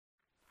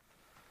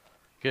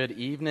Good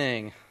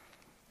evening.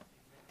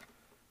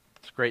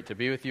 It's great to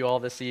be with you all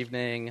this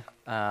evening.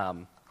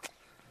 I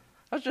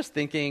was just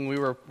thinking, we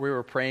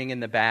were praying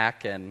in the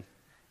back, and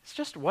it's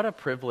just what a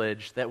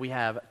privilege that we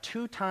have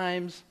 2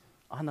 times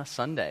on a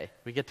Sunday.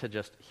 We get to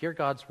just hear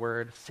God's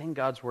word, sing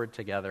God's word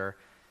together,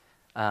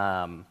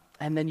 and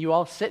then you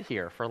all sit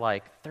here for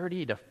like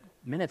 30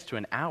 minutes to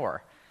an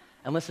hour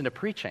and listen to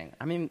preaching.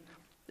 I mean,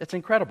 it's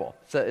incredible.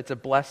 It's a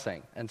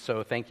blessing, and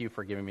so thank you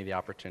for giving me the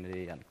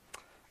opportunity, and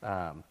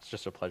it's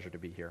just a pleasure to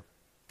be here.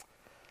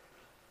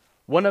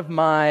 One of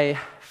my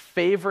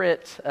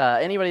favorite,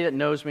 anybody that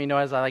knows me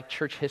knows I like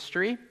church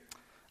history.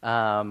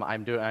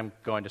 I'm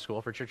going to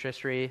school for church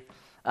history.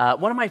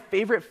 One of my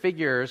favorite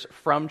figures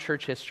from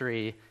church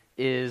history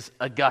is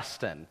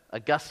Augustine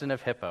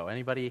of Hippo.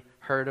 Anybody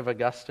heard of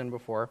Augustine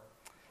before?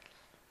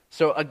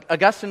 So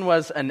Augustine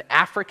was an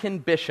African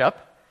bishop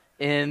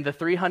in the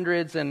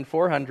 300s and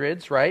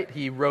 400s, right?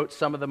 He wrote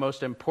some of the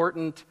most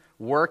important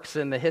works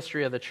in the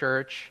history of the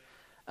church.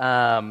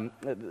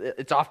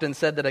 It's often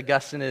said that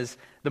Augustine is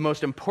the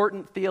most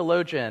important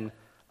theologian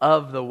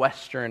of the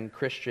Western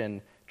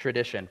Christian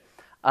tradition.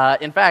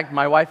 In fact,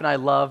 my wife and I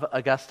love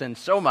Augustine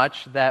so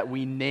much that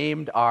we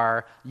named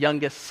our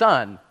youngest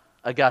son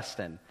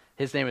Augustine.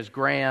 His name is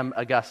Graham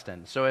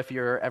Augustine. So if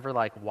you're ever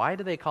like, why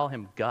do they call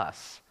him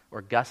Gus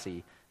or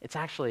Gussie? It's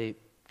actually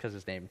because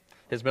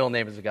his middle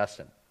name is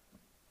Augustine.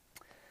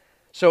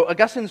 So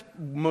Augustine's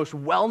most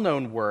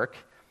well-known work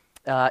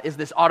is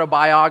this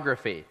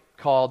autobiography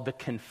called The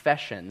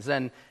Confessions.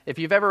 And if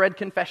you've ever read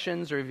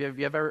Confessions or if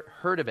you've ever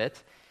heard of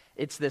it,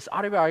 it's this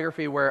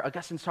autobiography where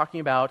Augustine's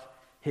talking about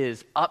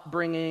his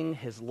upbringing,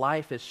 his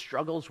life, his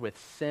struggles with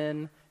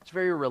sin. It's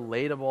very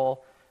relatable.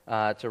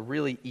 It's a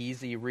really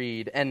easy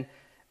read. And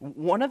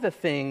one of the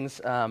things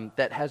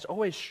that has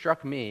always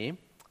struck me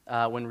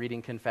when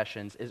reading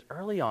Confessions is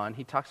early on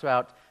he talks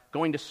about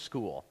going to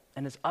school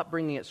and his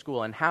upbringing at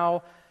school and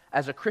how,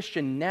 as a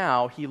Christian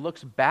now, he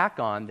looks back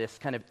on this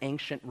kind of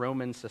ancient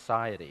Roman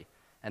society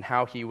and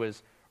how he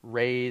was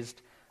raised,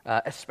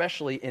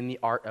 especially in the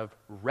art of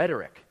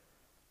rhetoric,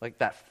 like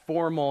that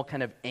formal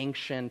kind of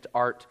ancient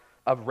art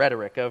of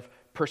rhetoric, of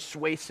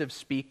persuasive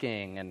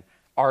speaking and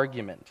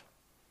argument.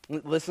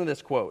 Listen to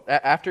this quote.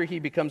 After he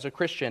becomes a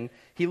Christian,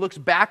 he looks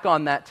back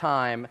on that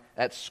time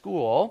at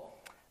school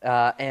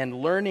and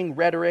learning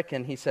rhetoric,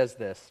 and he says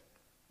this.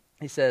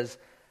 He says,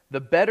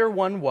 "The better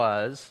one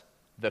was,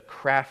 the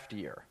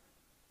craftier.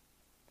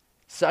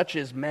 Such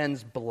is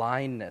men's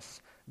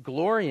blindness,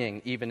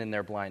 glorying even in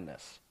their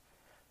blindness.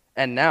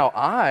 And now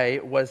I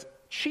was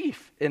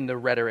chief in the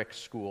rhetoric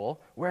school,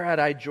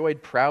 whereat I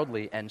joyed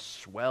proudly and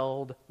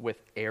swelled with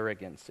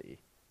arrogancy."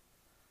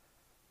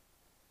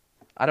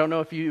 I don't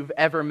know if you've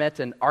ever met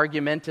an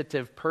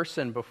argumentative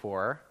person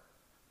before.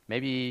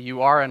 Maybe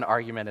you are an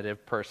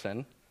argumentative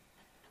person.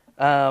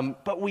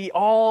 But we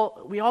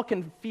all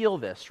can feel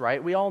this,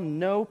 right? We all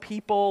know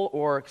people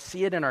or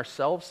see it in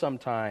ourselves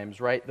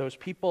sometimes, right? Those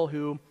people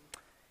who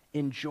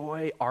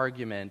enjoy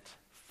argument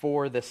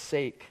for the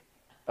sake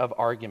of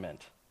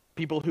argument.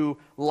 People who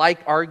like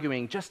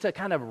arguing just to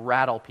kind of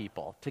rattle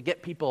people, to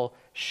get people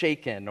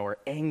shaken or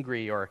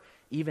angry or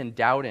even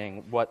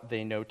doubting what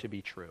they know to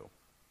be true.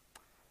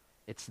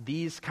 It's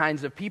these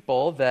kinds of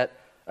people that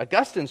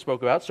Augustine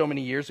spoke about so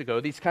many years ago,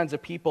 these kinds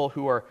of people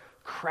who are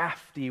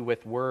crafty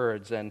with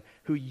words and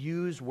who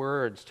use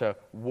words to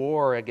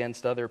war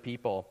against other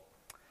people.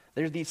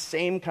 They're these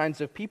same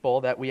kinds of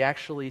people that we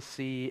actually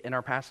see in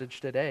our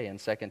passage today in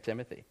 2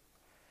 Timothy.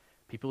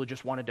 People who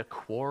just wanted to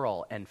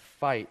quarrel and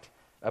fight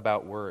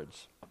about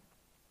words.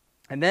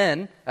 And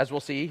then, as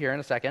we'll see here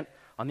in a second,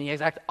 on the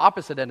exact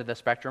opposite end of the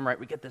spectrum, right,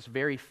 we get this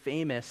very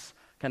famous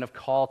kind of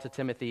call to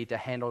Timothy to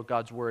handle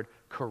God's word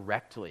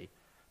correctly,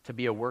 to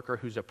be a worker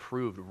who's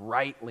approved,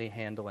 rightly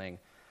handling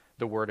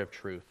the word of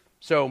truth.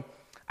 So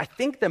I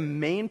think the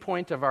main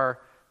point of our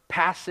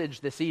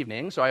passage this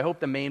evening, so I hope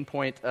the main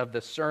point of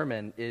the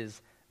sermon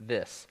is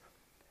this: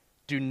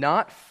 do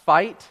not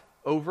fight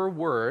over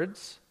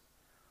words,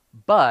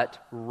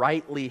 but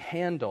rightly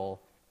handle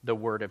the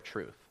word of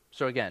truth.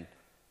 So again,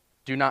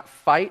 do not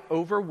fight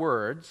over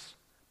words,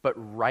 but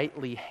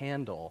rightly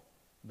handle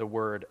the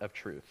word of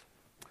truth.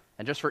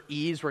 And just for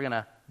ease, we're going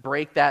to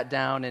break that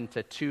down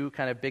into 2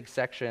 kind of big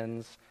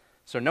sections.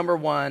 So number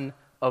 1,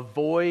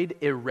 avoid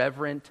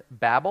irreverent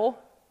babble.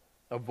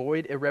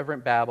 Avoid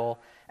irreverent babble.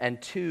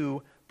 And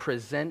 2,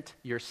 present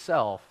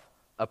yourself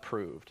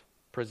approved.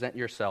 Present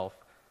yourself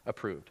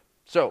approved.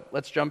 So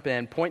let's jump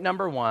in. Point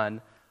number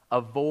 1,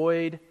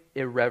 avoid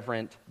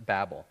irreverent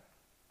babble.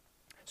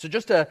 So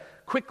just to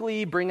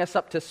quickly bring us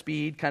up to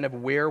speed, kind of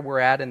where we're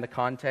at in the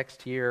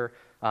context here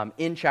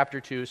in chapter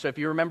 2. So if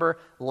you remember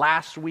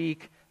last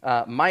week,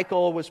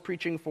 Michael was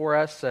preaching for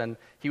us, and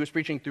he was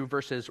preaching through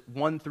verses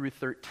 1 through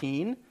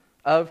 13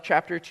 of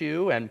chapter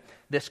 2, and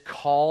this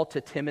call to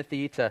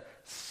Timothy to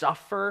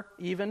suffer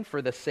even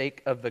for the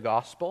sake of the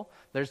gospel.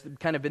 There's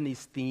kind of been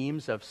these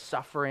themes of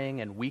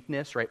suffering and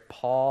weakness, right?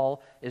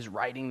 Paul is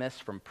writing this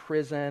from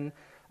prison.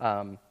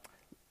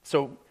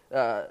 So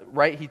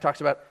right? He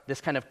talks about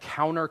this kind of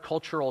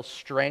countercultural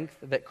strength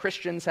that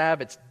Christians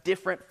have. It's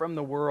different from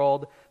the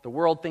world. The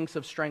world thinks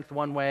of strength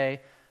one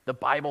way. The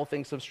Bible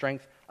thinks of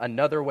strength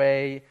another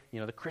way.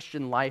 The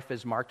Christian life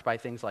is marked by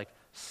things like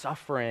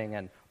suffering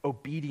and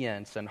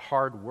obedience and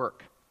hard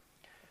work.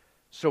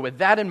 So with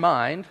that in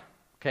mind,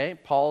 okay,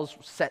 Paul's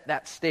set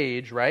that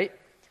stage, right?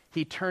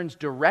 He turns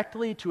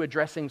directly to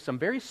addressing some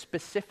very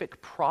specific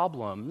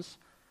problems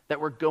that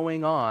were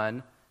going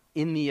on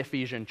in the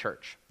Ephesian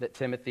church that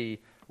Timothy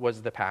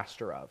was the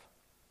pastor of.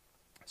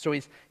 So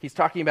he's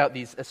talking about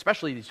these,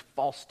 especially these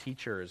false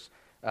teachers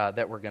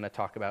that we're going to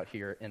talk about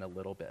here in a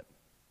little bit.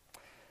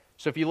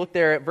 So if you look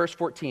there at verse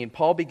 14,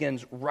 Paul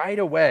begins right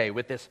away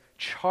with this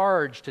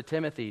charge to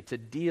Timothy to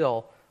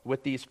deal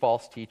with these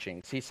false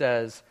teachings. He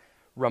says,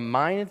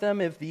 "Remind them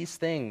of these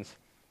things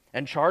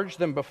and charge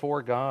them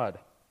before God,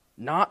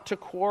 not to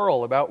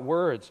quarrel about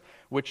words,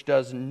 which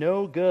does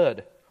no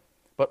good,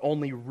 but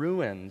only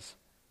ruins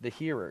the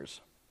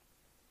hearers."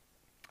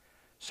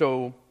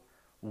 So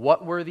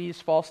what were these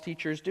false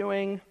teachers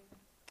doing?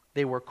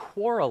 They were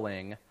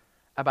quarreling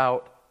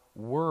about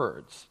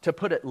words. To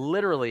put it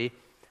literally,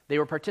 they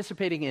were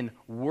participating in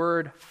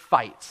word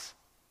fights.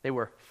 They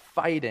were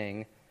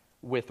fighting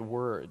with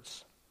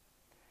words.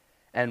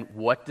 And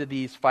what do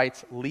these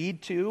fights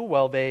lead to?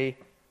 Well, he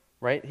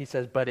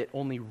says, but it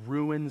only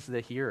ruins the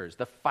hearers.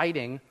 The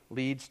fighting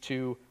leads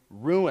to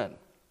ruin.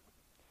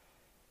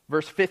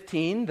 Verse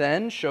 15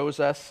 then shows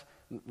us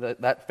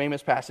that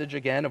famous passage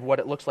again of what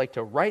it looks like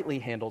to rightly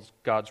handle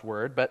God's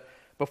word. But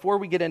before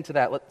we get into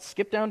that, let's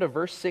skip down to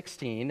verse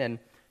 16, and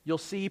you'll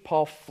see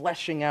Paul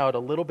fleshing out a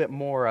little bit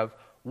more of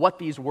what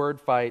these word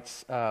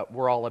fights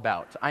were all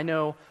about. I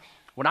know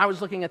when I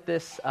was looking at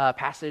this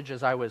passage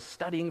as I was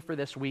studying for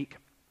this week,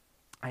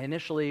 I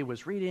initially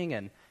was reading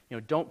and,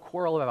 don't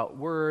quarrel about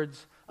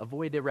words,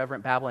 avoid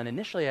irreverent babble. And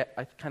initially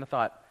I kind of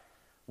thought,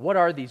 what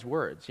are these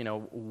words?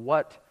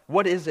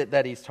 What is it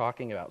that he's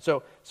talking about?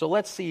 So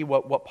let's see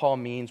what Paul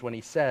means when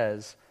he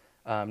says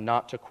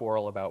not to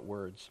quarrel about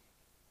words.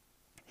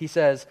 He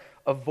says,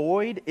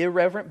 "Avoid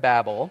irreverent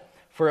babble,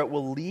 for it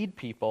will lead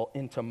people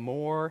into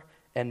more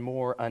and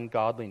more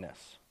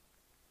ungodliness."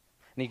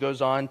 And he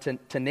goes on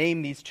to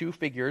name these two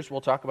figures.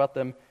 We'll talk about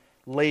them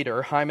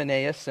later,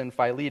 Hymenaeus and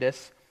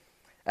Philetus,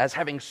 as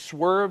having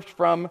swerved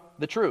from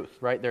the truth,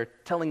 right? They're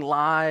telling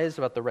lies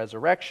about the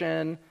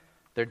resurrection.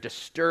 They're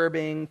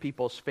disturbing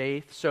people's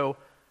faith. So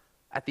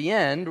at the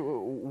end,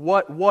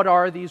 what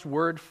are these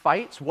word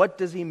fights? What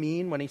does he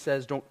mean when he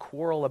says don't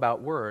quarrel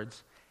about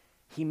words?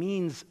 He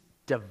means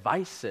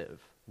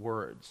divisive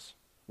words,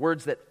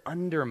 words that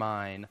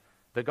undermine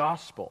the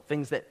gospel,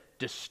 things that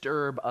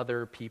disturb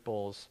other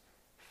people's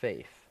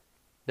faith.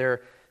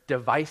 They're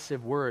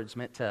divisive words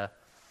meant to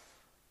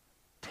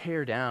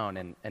tear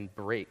down and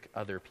break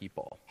other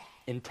people,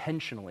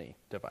 intentionally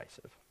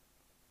divisive.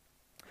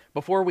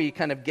 Before we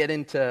kind of get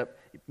into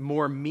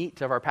more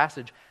meat of our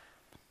passage,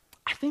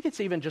 I think it's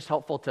even just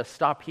helpful to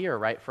stop here,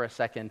 right, for a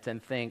second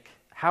and think,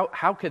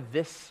 how could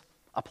this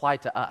apply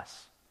to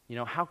us?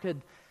 How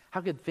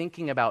could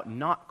thinking about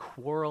not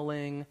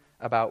quarreling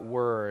about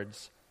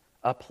words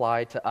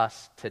apply to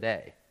us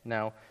today?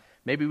 Now,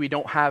 maybe we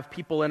don't have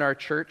people in our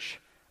church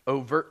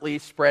overtly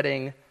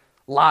spreading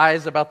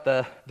lies about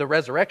the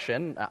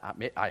resurrection.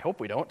 I hope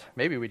we don't.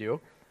 Maybe we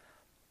do.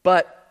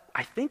 But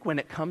I think when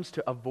it comes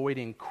to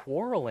avoiding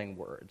quarreling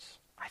words,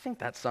 I think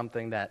that's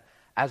something that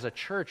as a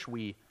church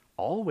we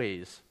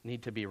always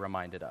need to be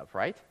reminded of,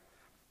 right?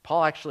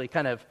 Paul actually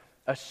kind of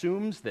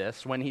assumes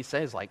this when he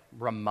says,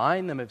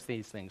 remind them of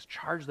these things,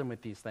 charge them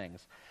with these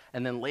things.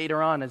 And then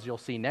later on, as you'll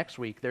see next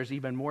week, there's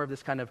even more of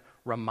this kind of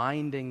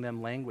reminding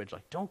them language,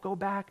 don't go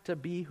back to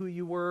be who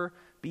you were,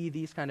 be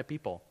these kind of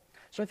people.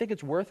 So I think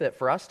it's worth it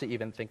for us to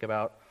even think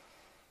about,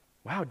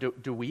 wow,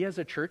 do we as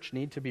a church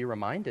need to be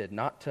reminded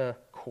not to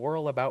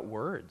quarrel about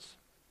words?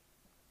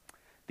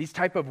 These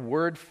type of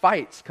word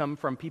fights come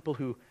from people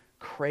who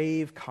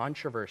crave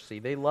controversy.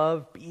 They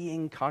love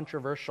being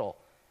controversial.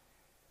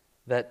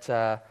 That's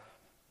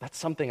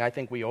something I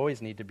think we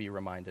always need to be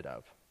reminded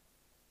of.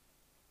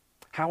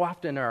 How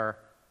often are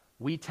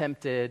we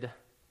tempted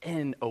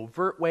in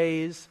overt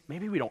ways?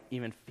 Maybe we don't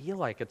even feel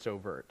like it's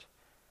overt,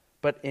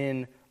 but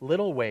in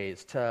little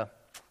ways to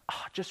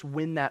just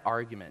win that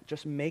argument,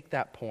 just make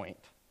that point,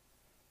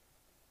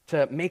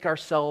 to make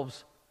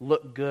ourselves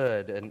look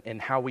good in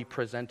how we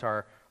present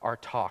our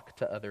talk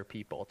to other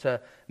people,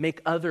 to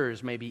make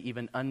others maybe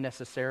even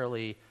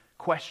unnecessarily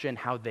question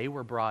how they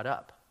were brought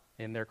up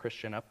in their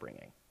Christian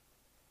upbringing.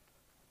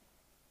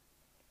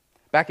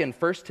 Back in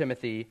 1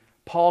 Timothy,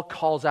 Paul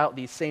calls out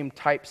these same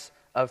types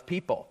of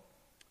people,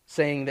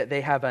 saying that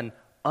they have an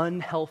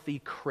unhealthy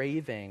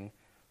craving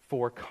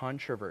for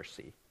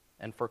controversy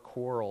and for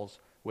quarrels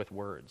with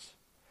words.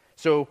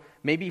 So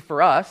maybe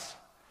for us,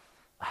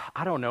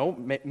 I don't know,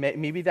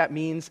 maybe that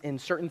means in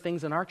certain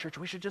things in our church,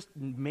 we should just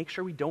make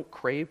sure we don't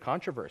crave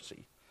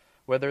controversy,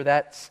 whether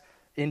that's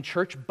in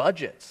church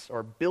budgets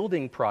or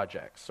building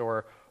projects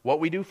or what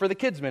we do for the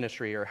kids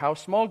ministry or how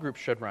small groups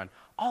should run.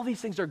 All these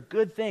things are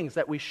good things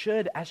that we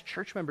should, as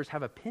church members,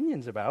 have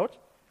opinions about.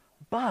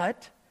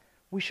 but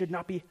we should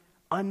not be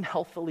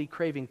unhealthily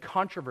craving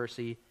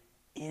controversy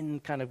in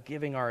kind of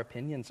giving our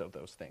opinions of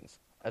those things,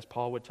 as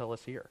Paul would tell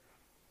us here.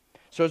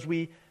 So as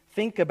we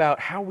think about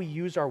how we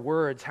use our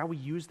words, how we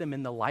use them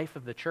in the life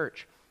of the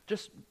church,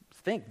 just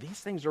think these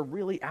things are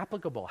really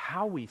applicable.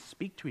 How we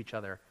speak to each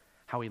other,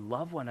 how we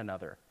love one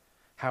another,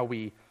 how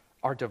we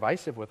are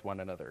divisive with one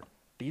another.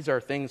 These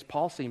are things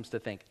Paul seems to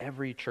think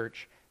every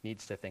church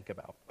needs to think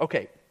about.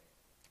 Okay,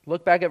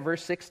 look back at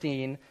verse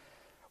 16.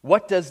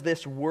 What does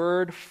this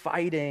word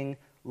fighting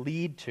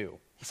lead to?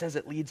 He says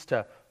it leads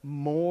to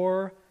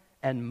more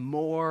and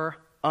more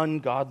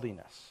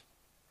ungodliness.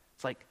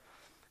 It's like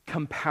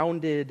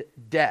compounded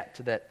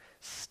debt that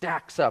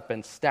stacks up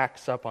and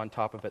stacks up on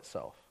top of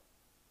itself.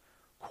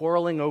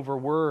 Quarreling over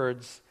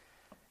words,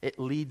 it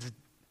leads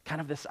kind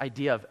of this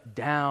idea of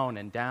down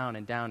and down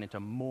and down into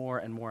more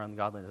and more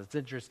ungodliness. It's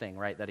interesting,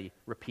 right, that he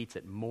repeats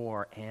it,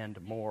 more and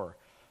more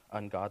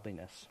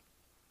ungodliness.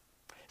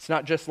 It's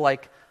not just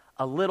like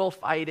a little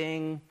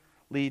fighting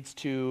leads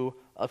to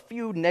a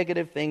few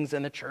negative things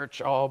in the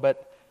church,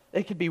 but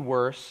it could be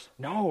worse.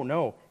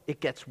 No, it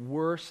gets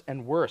worse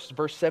and worse.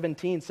 Verse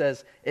 17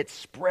 says it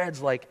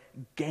spreads like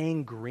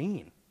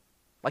gangrene,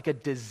 like a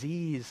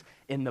disease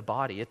in the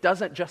body. It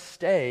doesn't just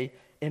stay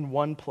in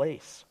one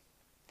place.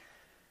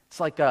 It's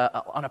like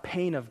on a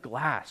pane of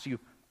glass. You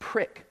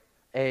prick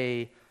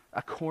a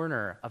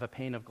corner of a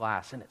pane of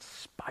glass and it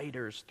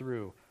spiders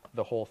through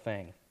the whole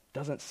thing. It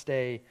doesn't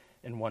stay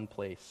in one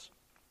place.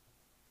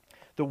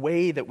 The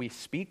way that we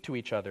speak to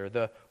each other,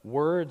 the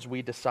words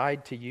we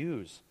decide to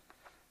use,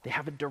 they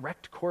have a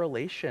direct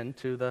correlation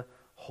to the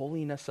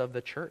holiness of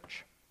the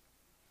church.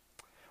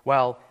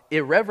 While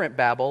irreverent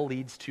babble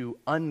leads to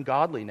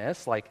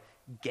ungodliness, like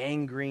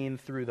gangrene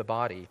through the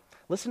body,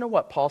 listen to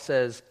what Paul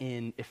says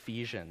in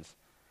Ephesians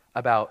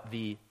about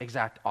the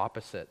exact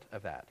opposite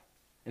of that.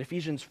 In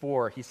Ephesians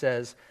 4, he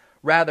says,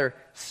 rather,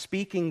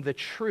 speaking the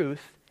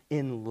truth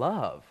in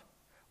love,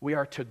 we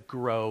are to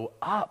grow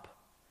up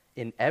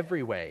in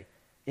every way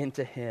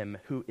into him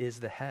who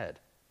is the head,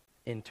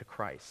 into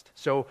Christ.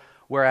 So,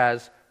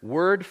 whereas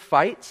word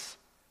fights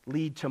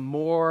lead to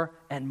more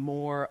and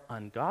more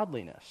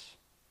ungodliness,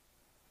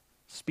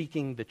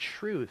 speaking the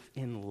truth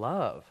in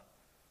love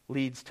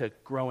leads to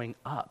growing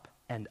up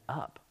and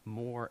up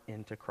more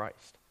into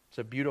Christ. It's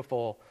a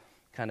beautiful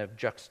kind of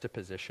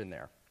juxtaposition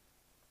there.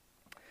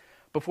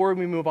 Before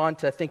we move on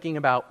to thinking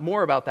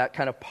more about that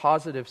kind of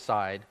positive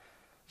side,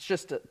 let's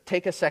just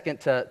take a second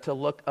to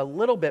look a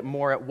little bit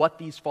more at what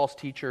these false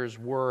teachers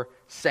were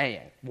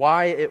saying,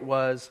 why it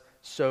was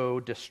so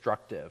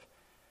destructive.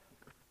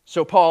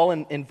 So Paul,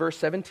 in verse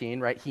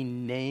 17, right, he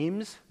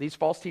names these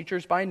false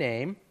teachers by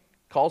name,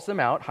 calls them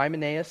out,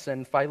 Hymenaeus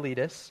and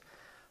Philetus.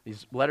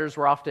 These letters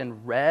were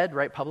often read,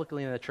 right,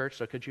 publicly in the church,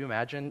 so could you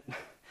imagine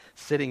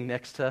sitting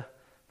next to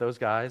those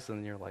guys,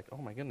 and you're like, oh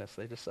my goodness,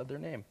 they just said their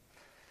name.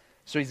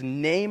 So he's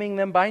naming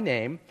them by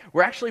name.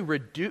 We're actually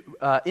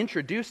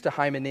introduced to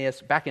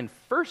Hymenaeus back in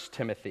 1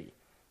 Timothy.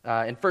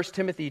 In 1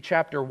 Timothy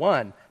chapter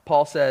 1,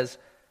 Paul says,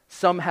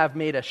 some have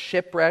made a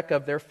shipwreck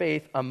of their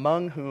faith,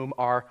 among whom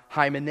are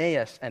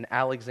Hymenaeus and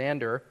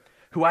Alexander,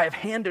 who I have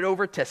handed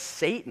over to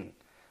Satan,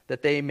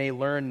 that they may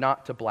learn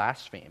not to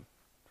blaspheme.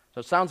 So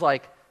it sounds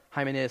like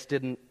Hymenaeus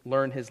didn't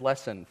learn his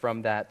lesson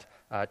from that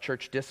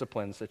church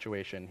discipline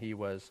situation he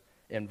was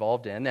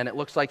involved in, and it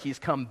looks like he's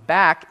come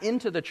back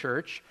into the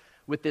church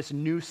with this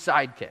new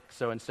sidekick.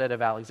 So instead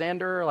of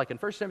Alexander, like in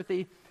 1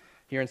 Timothy,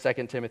 here in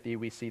 2 Timothy,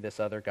 we see this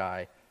other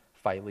guy,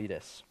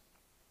 Philetus.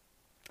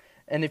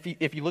 And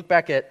if you look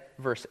back at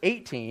verse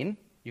 18,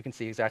 you can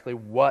see exactly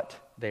what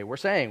they were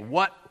saying.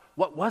 What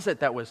was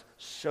it that was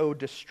so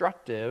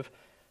destructive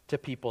to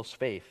people's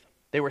faith?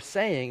 They were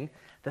saying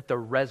that the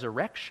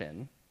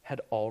resurrection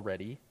had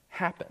already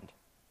happened.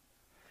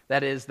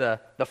 That is the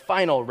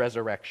final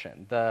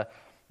resurrection, the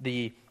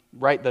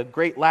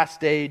great last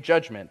day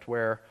judgment,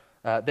 where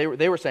they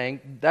were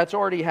saying that's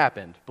already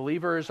happened.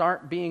 Believers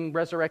aren't being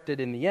resurrected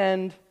in the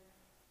end.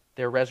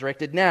 They're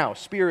resurrected now,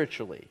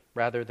 spiritually,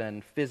 rather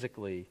than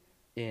physically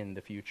in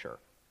the future.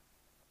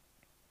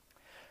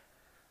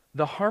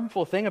 The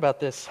harmful thing about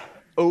this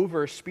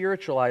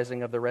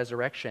over-spiritualizing of the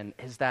resurrection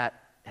is that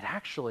it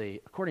actually,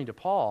 according to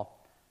Paul,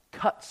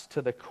 cuts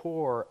to the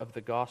core of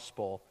the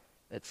gospel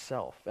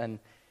itself. And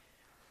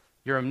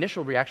your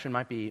initial reaction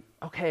might be,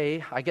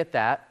 okay, I get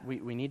that.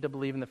 We need to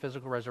believe in the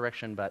physical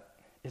resurrection, but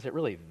is it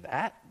really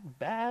that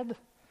bad?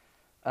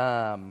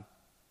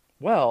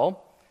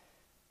 Well,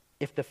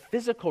 if the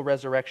physical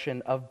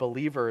resurrection of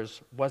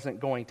believers wasn't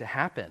going to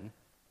happen,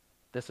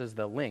 this is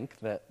the link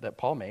that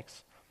Paul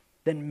makes,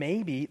 then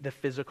maybe the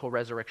physical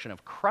resurrection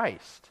of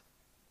Christ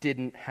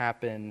didn't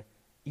happen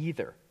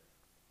either.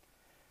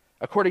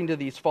 According to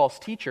these false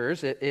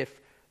teachers,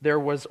 if there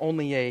was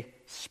only a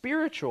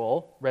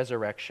spiritual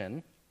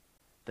resurrection,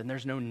 then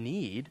there's no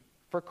need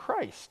for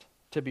Christ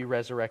to be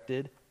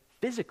resurrected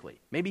physically.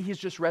 Maybe he's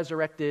just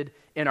resurrected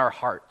in our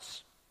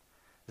hearts.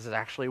 This is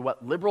actually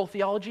what liberal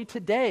theology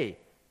today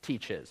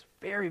teaches.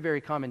 Very,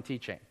 very common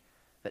teaching.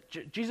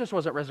 That Jesus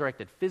wasn't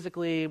resurrected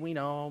physically. We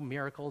know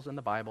miracles in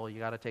the Bible. You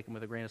got to take them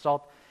with a grain of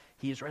salt.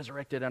 He's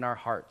resurrected in our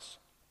hearts.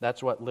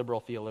 That's what liberal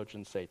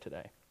theologians say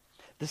today.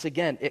 This,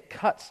 again, it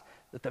cuts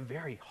at the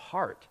very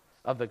heart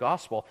of the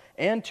gospel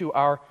and to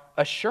our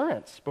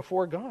assurance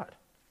before God.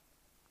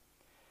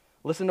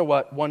 Listen to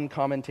what one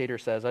commentator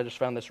says. I just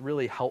found this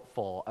really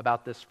helpful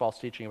about this false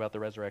teaching about the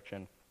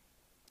resurrection.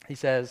 He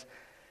says,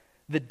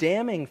 "The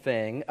damning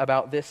thing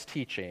about this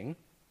teaching,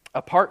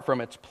 apart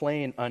from its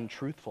plain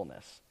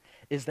untruthfulness,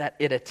 is that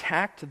it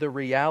attacked the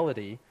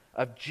reality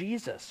of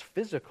Jesus'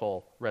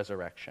 physical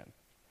resurrection.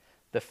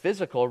 The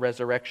physical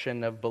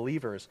resurrection of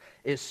believers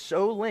is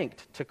so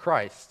linked to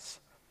Christ's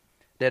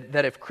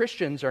that if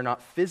Christians are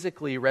not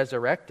physically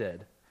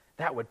resurrected,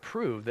 that would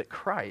prove that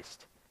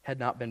Christ had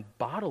not been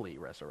bodily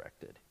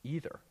resurrected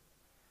either."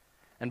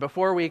 And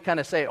before we kind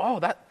of say, oh,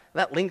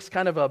 that link's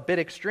kind of a bit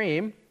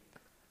extreme,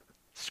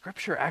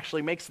 Scripture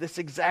actually makes this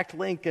exact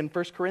link in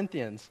 1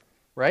 Corinthians,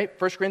 right?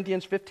 1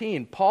 Corinthians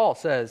 15, Paul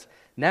says,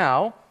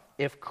 "Now,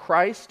 if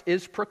Christ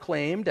is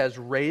proclaimed as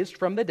raised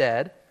from the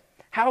dead,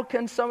 how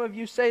can some of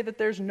you say that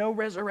there's no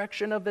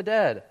resurrection of the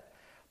dead?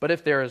 But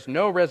if there is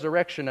no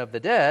resurrection of the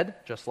dead,"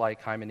 just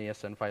like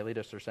Hymenaeus and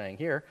Philetus are saying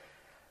here,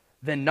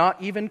 "then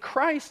not even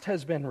Christ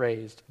has been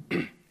raised.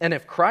 And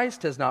if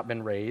Christ has not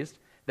been raised,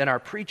 then our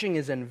preaching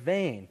is in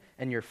vain,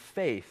 and your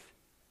faith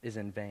is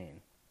in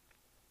vain."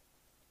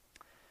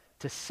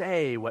 To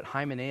say what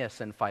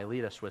Hymenaeus and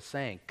Philetus was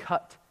saying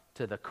cut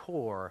to the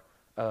core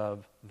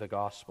of the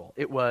gospel.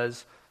 It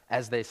was,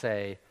 as they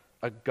say,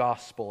 a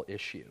gospel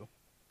issue.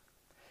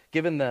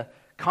 Given the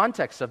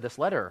context of this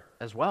letter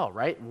as well,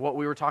 right? What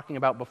we were talking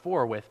about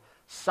before with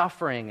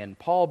suffering and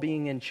Paul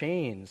being in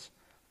chains,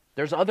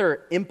 there's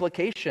other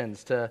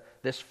implications to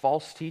this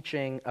false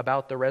teaching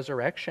about the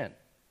resurrection.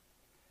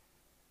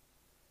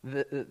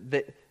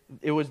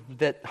 It was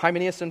that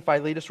Hymenaeus and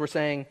Philetus were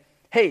saying,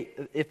 hey,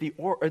 if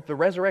the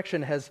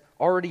resurrection has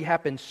already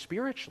happened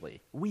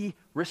spiritually, we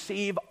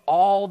receive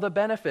all the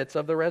benefits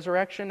of the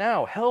resurrection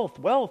now. Health,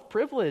 wealth,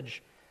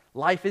 privilege.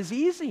 Life is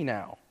easy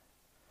now.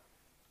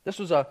 This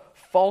was a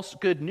false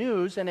good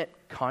news, and it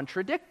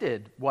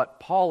contradicted what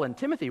Paul and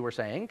Timothy were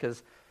saying,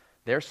 because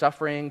they're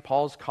suffering.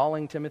 Paul's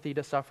calling Timothy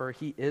to suffer.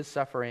 He is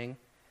suffering.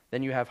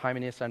 Then you have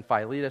Hymenaeus and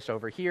Philetus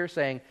over here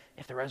saying,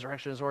 if the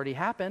resurrection has already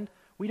happened,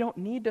 we don't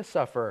need to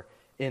suffer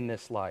in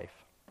this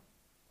life.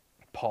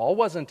 Paul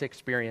wasn't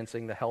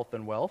experiencing the health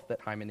and wealth that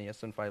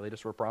Hymenaeus and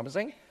Philetus were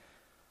promising.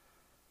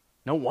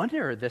 No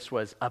wonder this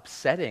was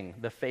upsetting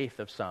the faith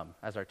of some,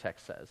 as our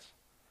text says.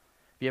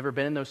 Have you ever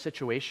been in those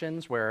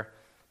situations where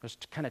there's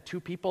kind of two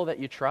people that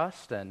you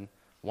trust, and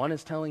one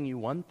is telling you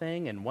one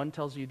thing and one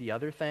tells you the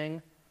other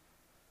thing?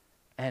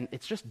 And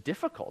it's just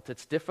difficult.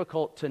 It's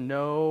difficult to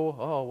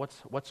know,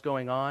 what's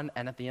going on,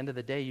 and at the end of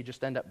the day, you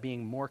just end up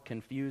being more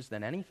confused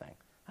than anything.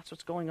 That's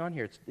what's going on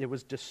here. It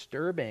was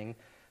disturbing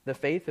the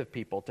faith of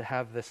people to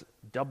have this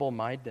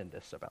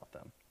double-mindedness about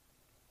them.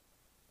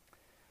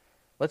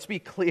 Let's be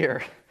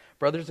clear,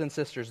 brothers and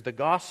sisters, the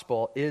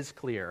gospel is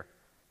clear.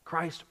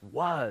 Christ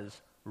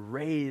was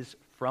raised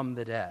from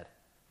the dead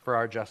for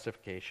our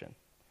justification.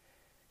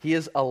 He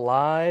is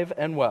alive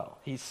and well.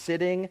 He's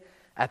sitting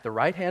at the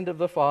right hand of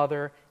the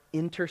Father,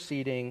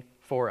 interceding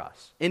for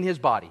us in his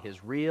body,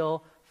 his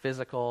real,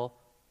 physical,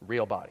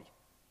 real body.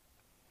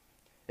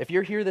 If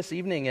you're here this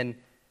evening and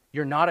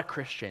you're not a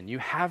Christian, you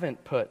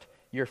haven't put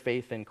your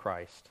faith in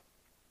Christ,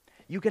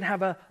 you can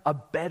have a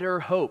better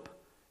hope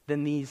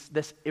than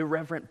this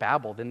irreverent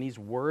babble, than these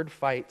word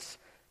fights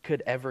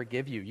could ever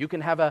give you. You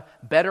can have a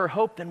better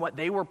hope than what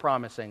they were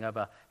promising of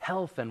a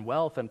health and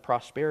wealth and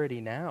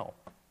prosperity now.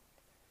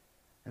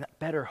 And that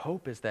better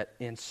hope is that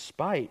in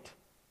spite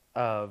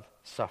of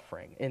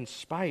suffering, in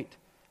spite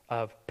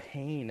of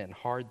pain and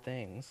hard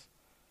things,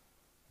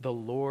 the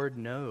Lord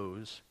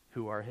knows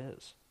who are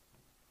his,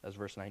 as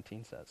verse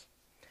 19 says.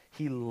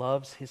 He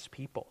loves his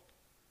people.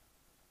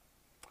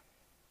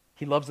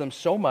 He loves them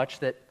so much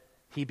that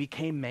he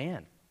became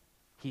man.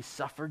 He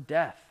suffered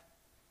death.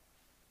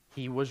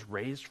 He was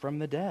raised from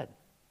the dead.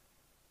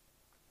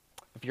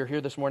 If you're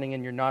here this morning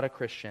and you're not a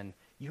Christian,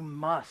 you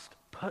must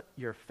put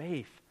your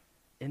faith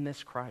in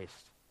this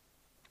Christ,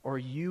 or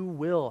you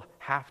will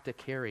have to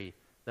carry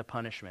the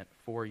punishment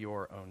for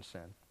your own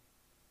sin.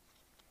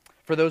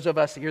 For those of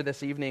us here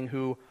this evening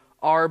who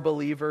are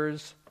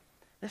believers,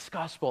 this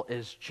gospel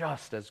is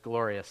just as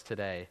glorious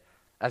today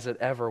as it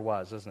ever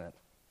was, isn't it?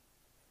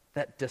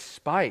 That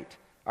despite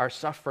our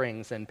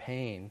sufferings and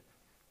pain,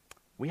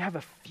 we have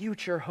a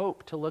future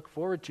hope to look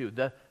forward to,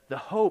 the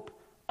hope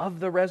of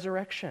the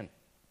resurrection,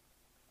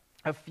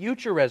 a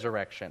future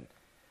resurrection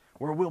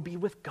where we'll be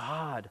with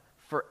God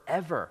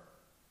forever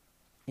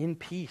in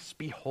peace,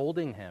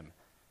 beholding him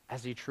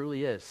as he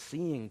truly is,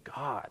 seeing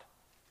God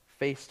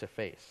face to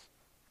face.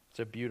 It's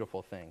a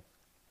beautiful thing.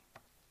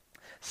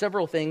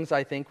 Several things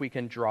I think we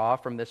can draw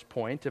from this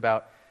point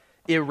about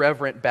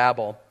irreverent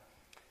babble.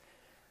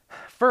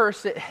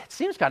 First, it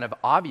seems kind of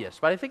obvious,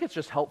 but I think it's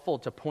just helpful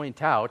to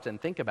point out and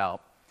think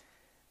about,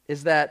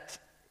 is that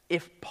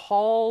if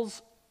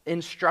Paul's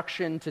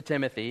instruction to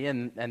Timothy,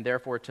 and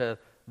therefore to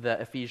the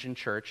Ephesian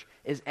church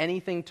is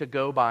anything to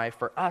go by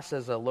for us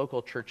as a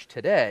local church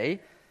today,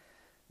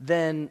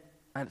 then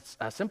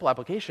a simple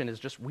application is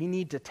just we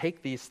need to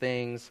take these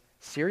things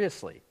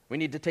seriously. We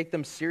need to take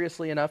them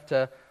seriously enough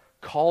to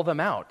call them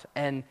out,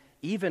 and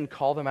even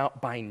call them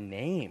out by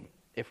name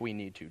if we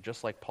need to,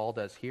 just like Paul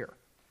does here.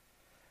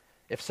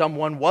 If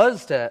someone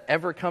was to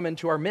ever come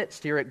into our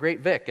midst here at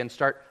Great Vic and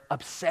start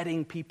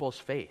upsetting people's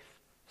faith,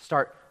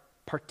 start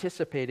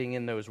participating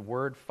in those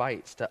word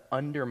fights to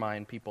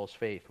undermine people's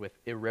faith with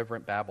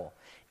irreverent babble,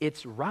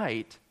 it's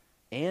right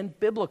and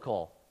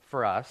biblical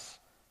for us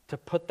to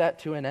put that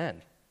to an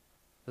end.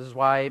 This is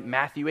why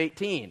Matthew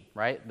 18,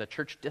 right, the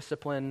church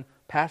discipline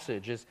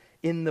passage is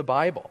in the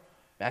Bible.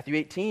 Matthew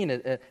 18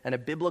 and a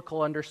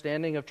biblical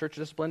understanding of church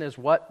discipline is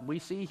what we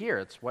see here.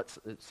 It's what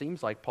it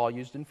seems like Paul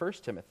used in 1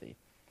 Timothy.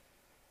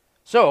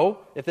 So,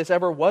 if this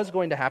ever was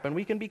going to happen,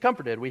 we can be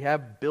comforted. We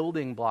have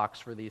building blocks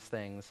for these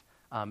things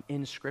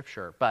in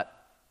Scripture. But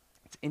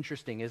it's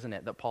interesting, isn't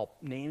it, that Paul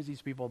names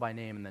these people by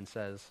name and then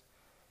says,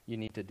 you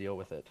need to deal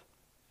with it.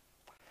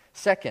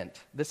 Second,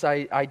 this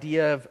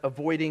idea of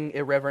avoiding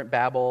irreverent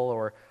babble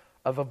or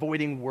of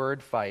avoiding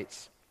word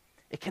fights,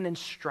 it can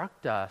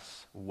instruct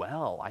us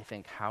well, I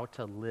think, how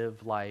to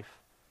live life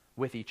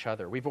with each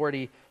other. We've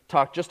already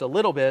talked just a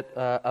little bit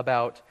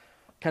about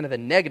kind of the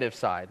negative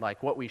side,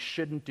 like what we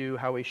shouldn't do,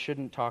 how we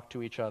shouldn't talk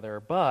to each other.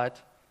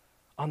 But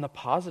on the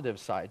positive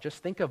side,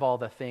 just think of all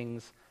the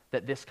things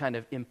that this kind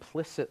of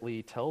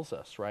implicitly tells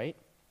us, right?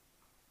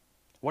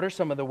 What are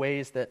some of the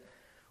ways that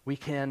we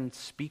can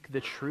speak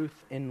the truth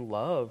in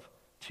love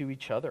to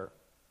each other?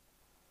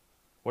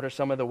 What are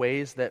some of the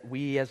ways that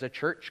we as a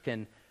church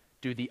can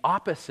do the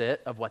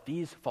opposite of what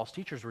these false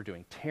teachers were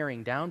doing,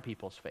 tearing down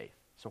people's faith?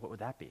 So what would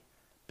that be?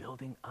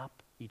 Building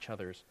up each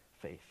other's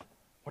faith.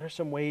 What are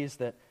some ways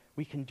that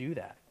we can do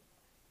that?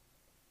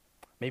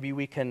 Maybe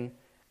we can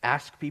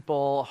ask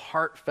people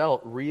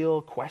heartfelt,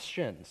 real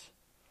questions.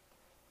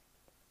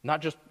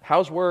 Not just,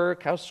 how's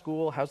work, how's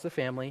school, how's the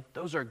family?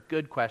 Those are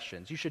good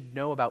questions. You should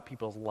know about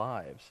people's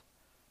lives.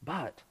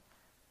 But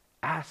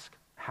ask,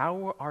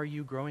 how are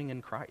you growing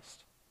in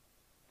Christ?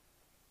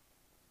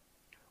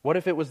 What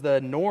if it was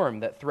the norm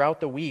that throughout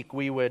the week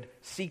we would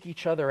seek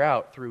each other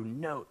out through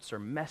notes or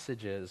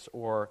messages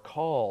or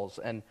calls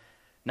and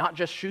not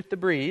just shoot the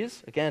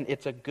breeze? Again,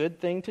 it's a good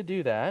thing to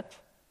do that,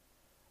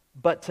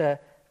 but to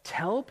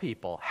tell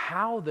people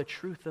how the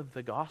truth of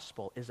the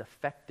gospel is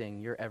affecting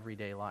your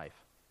everyday life.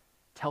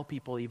 Tell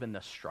people even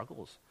the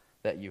struggles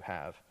that you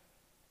have.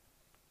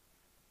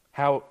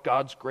 How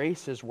God's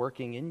grace is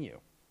working in you.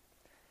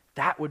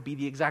 That would be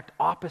the exact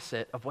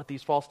opposite of what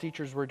these false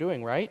teachers were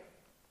doing, right?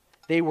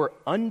 They were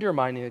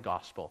undermining the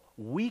gospel,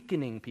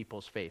 weakening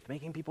people's faith,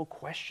 making people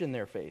question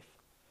their faith.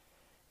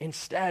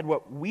 Instead,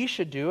 what we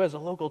should do as a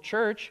local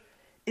church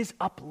is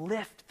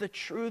uplift the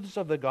truths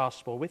of the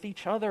gospel with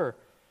each other,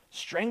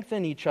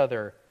 strengthen each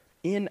other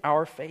in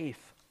our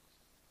faith.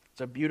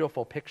 It's a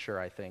beautiful picture,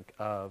 I think,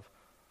 of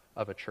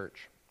a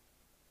church.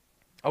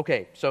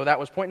 Okay, so that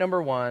was point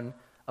number 1,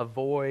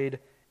 avoid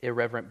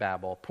irreverent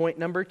babble. Point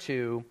number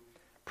 2,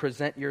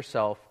 present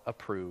yourself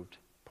approved.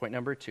 Point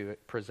number 2,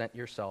 present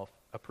yourself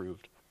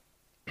approved.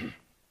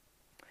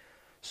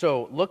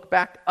 So look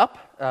back up,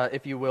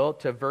 if you will,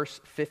 to verse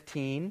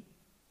 15.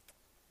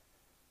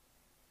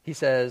 He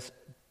says,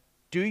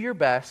 do your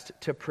best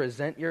to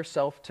present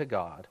yourself to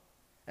God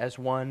as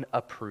one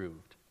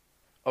approved,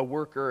 a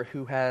worker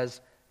who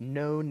has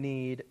no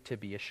need to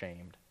be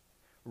ashamed,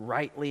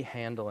 rightly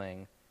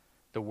handling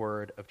the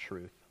word of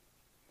truth.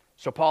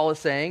 So Paul is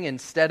saying,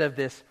 instead of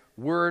this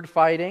word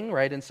fighting,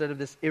 right, instead of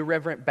this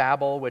irreverent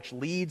babble which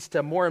leads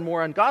to more and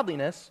more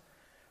ungodliness,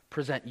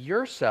 present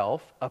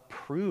yourself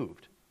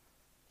approved.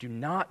 Do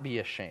not be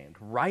ashamed.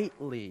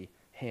 Rightly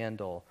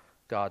handle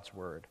God's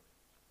word.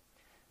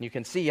 And you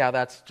can see how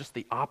that's just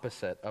the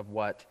opposite of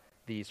what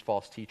these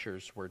false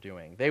teachers were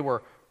doing. They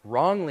were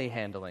wrongly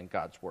handling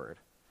God's word,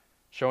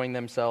 showing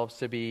themselves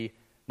to be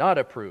not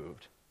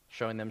approved,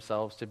 showing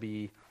themselves to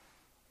be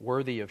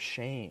worthy of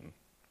shame.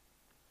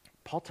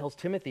 Paul tells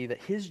Timothy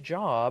that his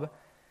job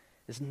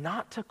is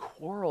not to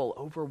quarrel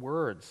over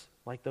words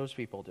like those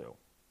people do.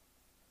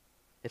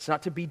 It's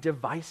not to be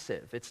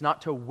divisive. It's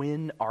not to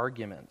win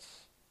arguments.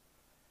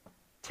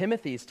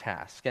 Timothy's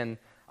task, and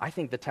I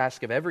think the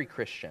task of every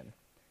Christian,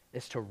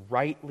 is to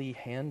rightly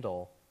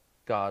handle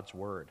God's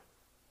word.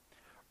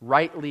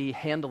 Rightly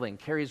handling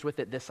carries with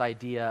it this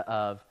idea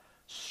of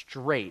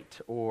straight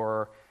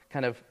or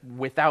kind of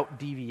without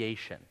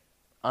deviation,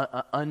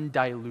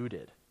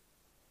 undiluted.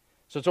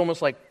 So it's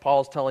almost like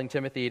Paul's telling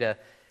Timothy to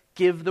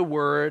give the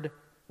word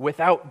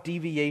without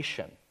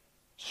deviation,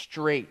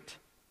 straight,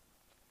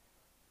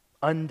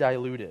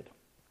 undiluted.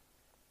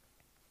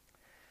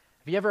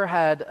 Have you ever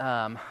had,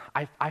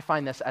 I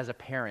find this as a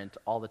parent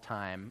all the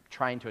time,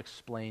 trying to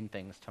explain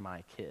things to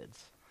my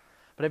kids.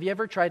 But have you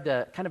ever tried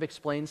to kind of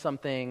explain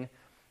something,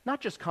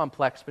 not just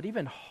complex, but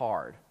even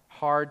hard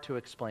to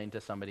explain to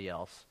somebody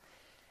else,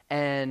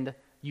 and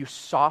you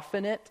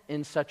soften it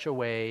in such a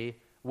way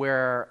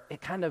where it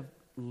kind of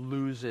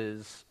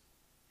loses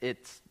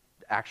its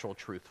actual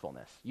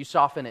truthfulness. You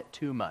soften it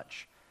too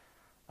much.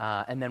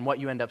 And then what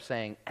you end up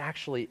saying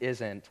actually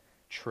isn't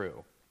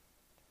true.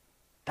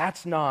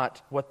 That's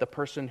not what the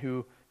person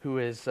who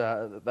is,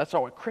 that's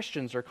not what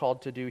Christians are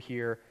called to do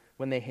here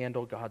when they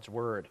handle God's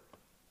word.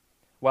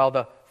 While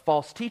the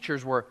false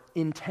teachers were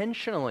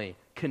intentionally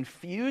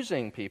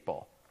confusing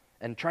people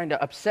and trying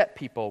to upset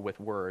people with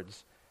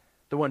words,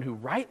 the one who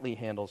rightly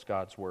handles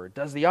God's word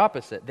does the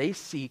opposite. They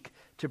seek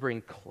to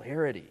bring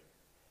clarity,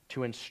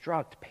 to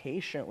instruct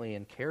patiently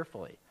and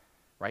carefully,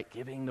 right?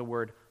 Giving the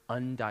word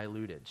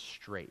undiluted,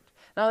 straight.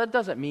 Now, that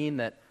doesn't mean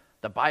that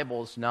the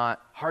Bible's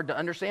not hard to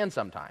understand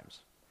sometimes.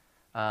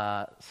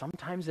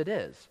 Sometimes it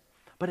is.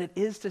 But it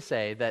is to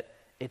say that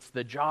it's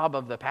the job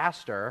of the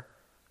pastor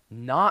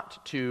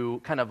not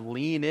to kind of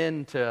lean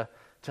into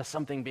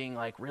something being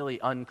like really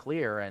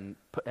unclear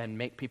and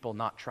make people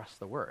not trust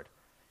the word.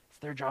 It's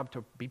their job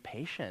to be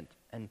patient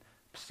and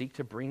seek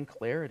to bring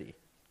clarity.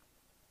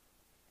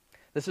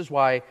 This is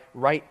why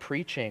right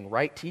preaching,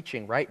 right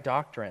teaching, right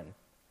doctrine,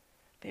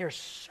 they are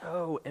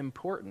so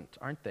important,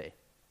 aren't they,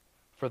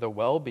 for the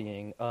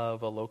well-being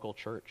of a local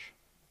church.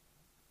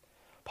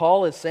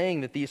 Paul is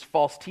saying that these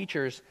false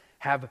teachers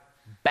have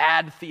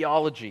bad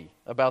theology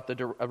about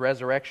the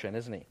resurrection,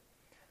 isn't he?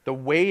 The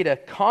way to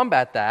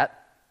combat that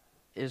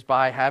is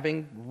by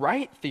having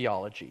right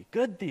theology,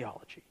 good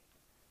theology.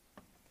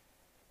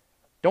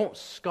 Don't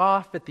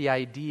scoff at the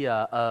idea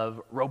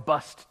of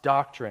robust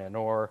doctrine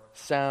or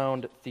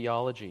sound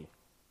theology.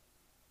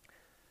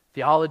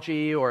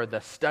 Theology, or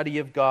the study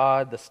of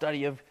God, the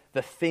study of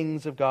the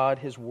things of God,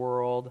 His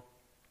world.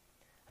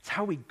 That's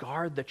how we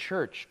guard the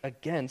church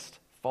against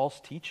false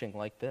teaching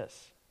like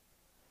this.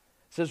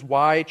 This is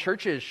why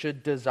churches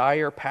should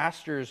desire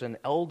pastors and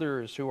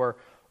elders who are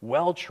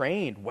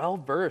well-trained,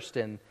 well-versed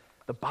in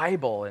the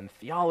Bible and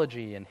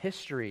theology and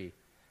history,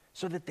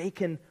 so that they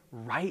can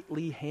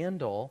rightly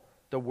handle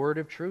the word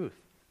of truth,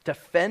 to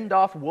fend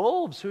off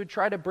wolves who would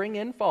try to bring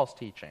in false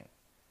teaching.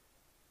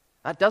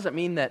 That doesn't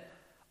mean that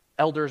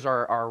elders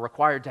are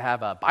required to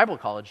have a Bible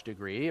college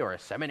degree or a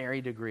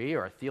seminary degree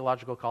or a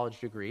theological college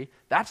degree.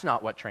 That's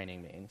not what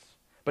training means.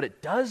 But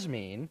it does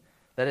mean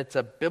that it's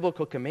a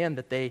biblical command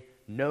that they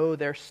know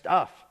their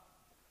stuff.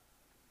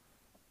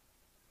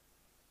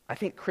 I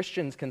think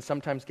Christians can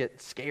sometimes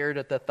get scared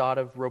at the thought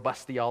of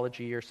robust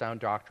theology or sound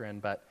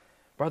doctrine, but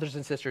brothers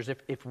and sisters,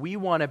 if we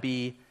want to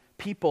be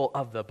people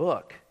of the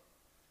book,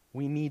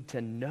 we need to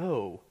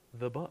know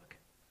the book.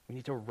 We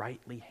need to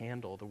rightly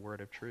handle the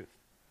word of truth.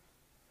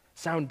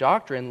 Sound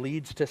doctrine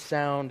leads to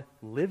sound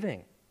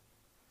living.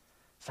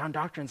 Sound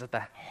doctrine is at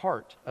the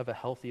heart of a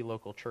healthy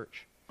local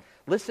church.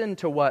 Listen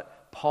to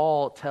what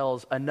Paul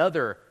tells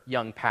another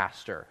young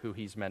pastor who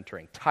he's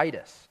mentoring,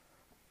 Titus.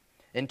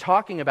 In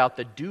talking about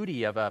the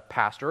duty of a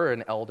pastor or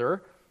an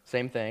elder,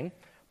 same thing,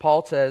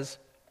 Paul says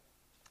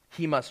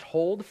he must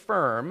hold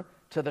firm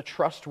to the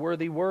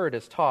trustworthy word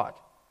as taught,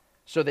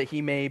 so that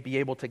he may be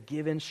able to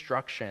give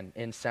instruction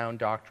in sound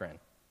doctrine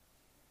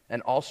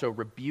and also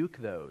rebuke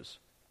those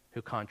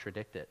who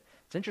contradict it.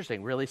 It's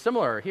interesting, really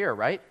similar here,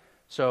 right?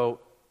 So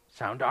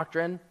sound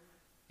doctrine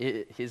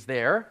is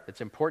there,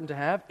 it's important to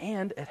have,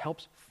 and it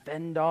helps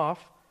fend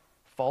off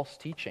false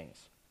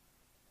teachings.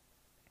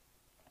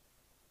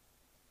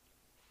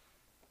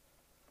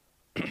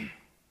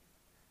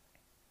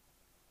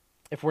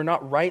 If we're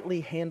not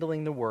rightly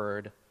handling the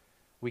word,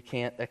 we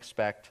can't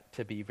expect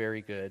to be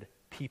very good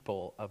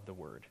people of the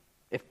word.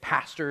 If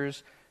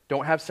pastors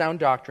don't have sound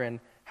doctrine,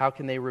 how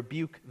can they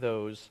rebuke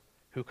those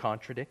who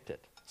contradict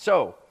it?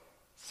 So,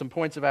 some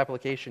points of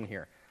application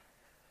here.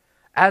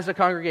 As a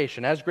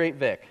congregation, as Great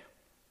Vic,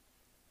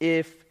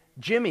 if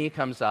Jimmy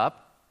comes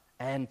up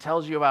and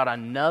tells you about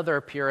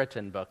another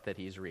Puritan book that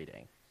he's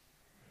reading,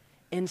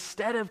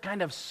 instead of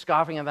kind of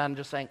scoffing at that and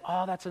just saying,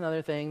 oh, that's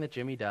another thing that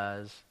Jimmy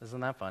does,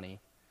 isn't that funny?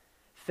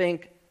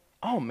 Think,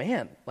 oh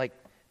man, like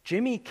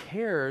Jimmy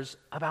cares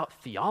about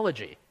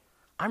theology.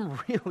 I'm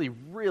really,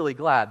 really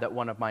glad that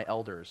one of my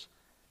elders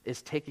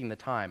is taking the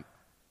time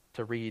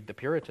to read the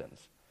Puritans.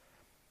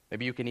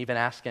 Maybe you can even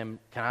ask him,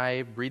 can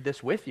I read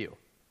this with you?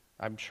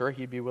 I'm sure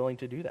he'd be willing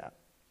to do that.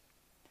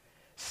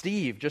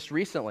 Steve just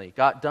recently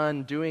got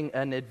done doing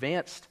an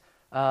advanced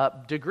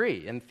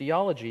degree in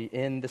theology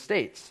in the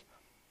States.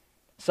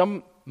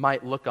 Some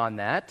might look on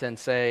that and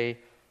say,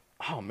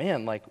 oh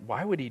man, like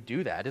why would he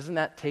do that? Isn't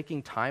that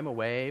taking time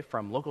away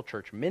from local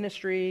church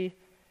ministry?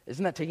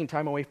 Isn't that taking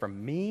time away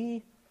from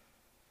me?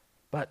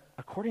 But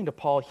according to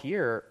Paul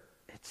here,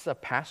 it's a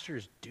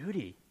pastor's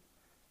duty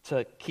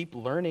to keep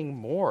learning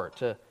more,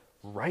 to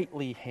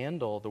rightly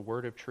handle the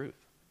word of truth.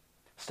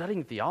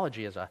 Studying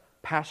theology is a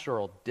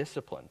pastoral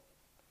discipline.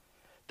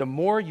 The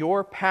more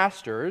your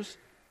pastors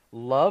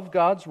love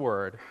God's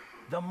word,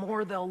 the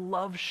more they'll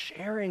love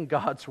sharing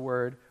God's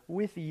word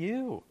with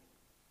you.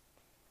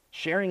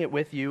 Sharing it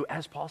with you,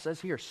 as Paul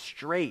says here,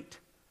 straight,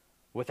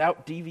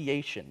 without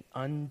deviation,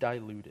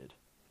 undiluted.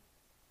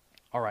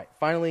 All right,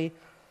 finally,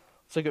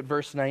 let's look at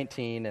verse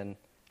 19 and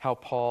how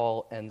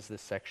Paul ends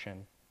this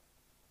section.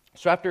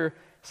 So after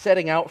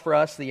setting out for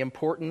us the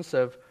importance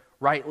of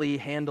rightly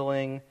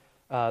handling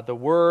the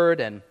word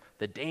and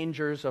the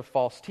dangers of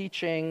false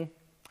teaching.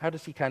 How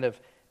does he kind of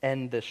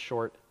end this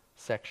short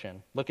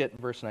section? Look at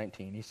verse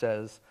 19. He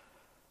says,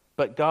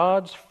 "But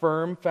God's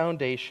firm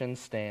foundation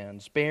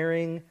stands,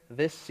 bearing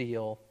this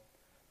seal,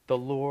 the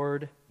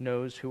Lord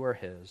knows who are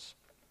his,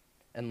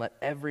 and let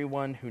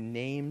everyone who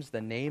names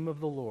the name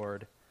of the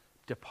Lord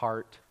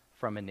depart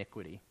from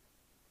iniquity."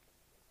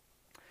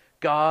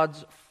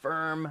 God's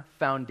firm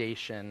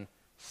foundation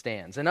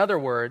stands. In other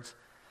words,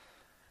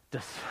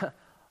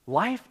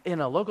 life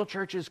in a local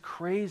church is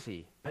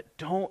crazy, but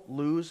don't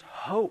lose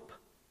hope,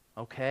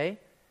 okay?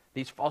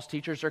 These false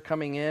teachers are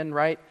coming in,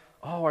 right?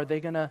 Oh, are they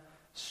going to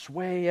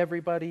sway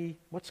everybody?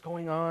 What's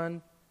going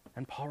on?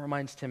 And Paul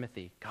reminds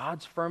Timothy,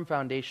 God's firm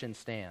foundation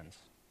stands,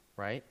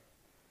 right?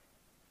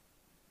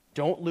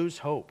 Don't lose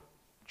hope.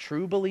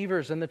 True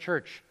believers in the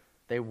church,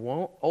 they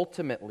won't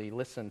ultimately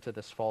listen to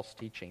this false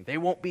teaching. They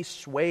won't be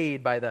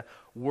swayed by the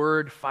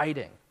word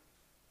fighting.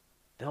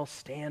 They'll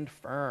stand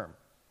firm.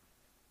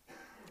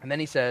 And then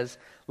he says,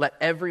 let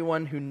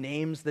everyone who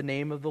names the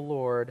name of the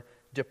Lord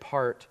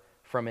depart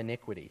from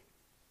iniquity.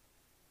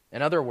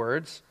 In other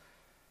words,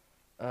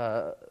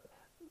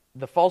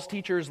 the false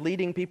teachers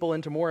leading people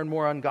into more and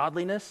more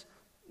ungodliness,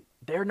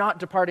 they're not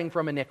departing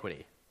from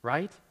iniquity,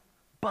 right?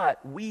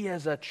 But we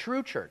as a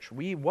true church,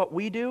 what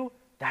we do,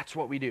 that's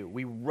what we do.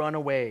 We run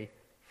away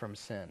from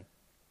sin.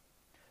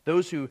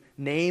 Those who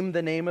name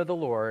the name of the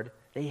Lord,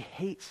 they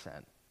hate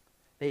sin.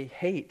 They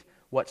hate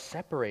what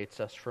separates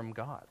us from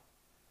God.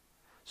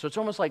 So it's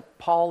almost like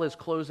Paul is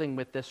closing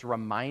with this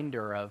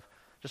reminder of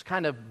just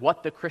kind of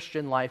what the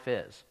Christian life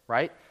is,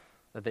 right?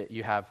 That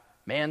you have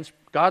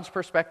God's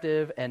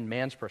perspective and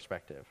man's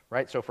perspective,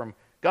 right? So from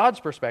God's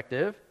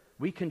perspective,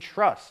 we can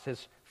trust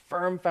his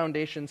firm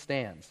foundation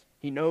stands.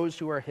 He knows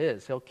who are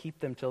his. He'll keep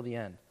them till the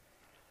end.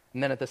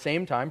 And then at the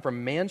same time,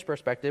 from man's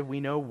perspective, we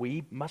know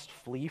we must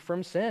flee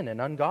from sin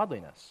and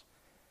ungodliness.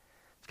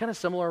 It's kind of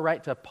similar,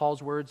 right, to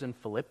Paul's words in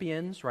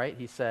Philippians, right?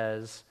 He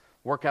says,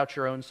 work out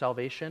your own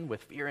salvation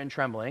with fear and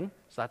trembling.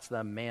 So that's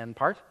the man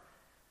part.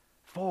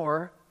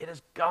 For it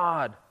is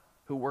God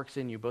who works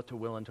in you both to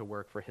will and to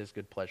work for his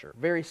good pleasure.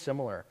 Very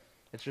similar.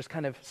 It's just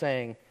kind of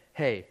saying,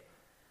 hey,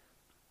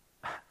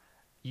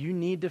 you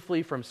need to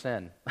flee from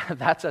sin.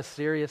 That's a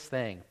serious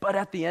thing. But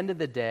at the end of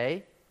the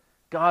day,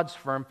 God's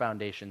firm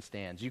foundation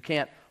stands. You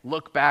can't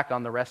look back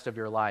on the rest of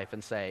your life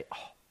and say,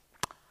 oh,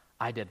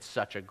 I did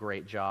such a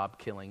great job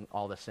killing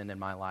all the sin in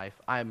my life.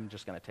 I'm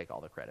just going to take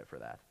all the credit for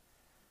that.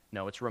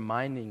 No, it's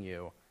reminding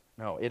you,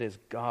 no, it is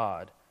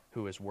God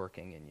who is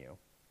working in you.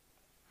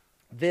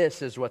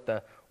 This is what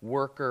the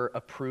worker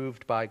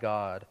approved by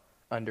God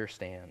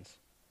understands,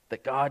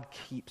 that God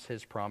keeps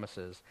his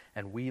promises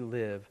and we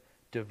live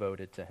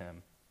devoted to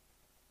him.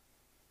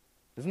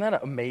 Isn't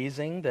that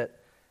amazing that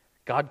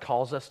God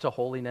calls us to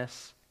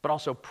holiness, but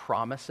also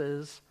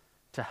promises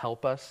to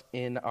help us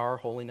in our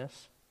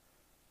holiness?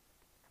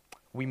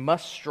 We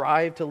must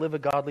strive to live a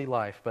godly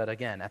life, but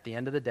again, at the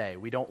end of the day,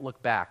 we don't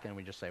look back and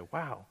we just say,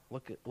 wow,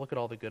 look at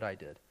all the good I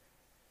did.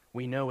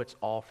 We know it's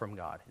all from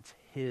God. It's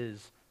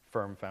his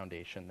firm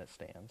foundation that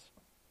stands.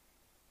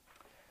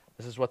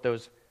 This is what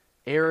those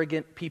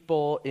arrogant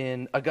people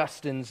in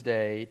Augustine's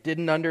day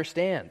didn't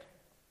understand.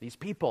 These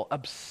people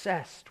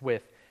obsessed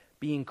with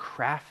being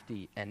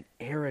crafty and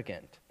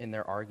arrogant in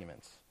their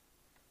arguments.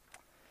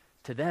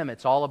 To them,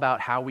 it's all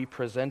about how we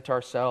present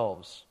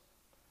ourselves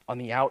on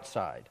the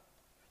outside.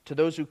 To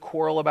those who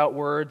quarrel about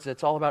words,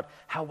 it's all about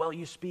how well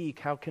you speak,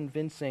 how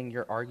convincing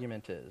your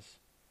argument is.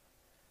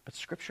 But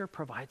Scripture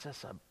provides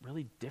us a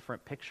really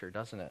different picture,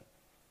 doesn't it,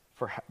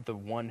 for the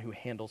one who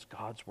handles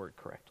God's word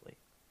correctly.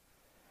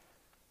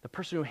 The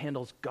person who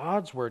handles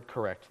God's word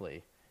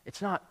correctly,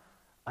 it's not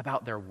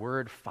about their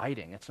word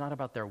fighting. It's not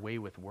about their way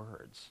with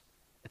words.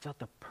 It's about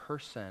the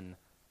person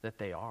that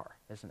they are,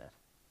 isn't it?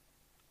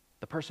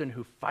 The person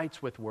who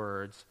fights with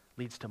words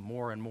leads to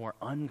more and more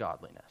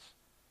ungodliness.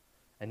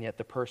 And yet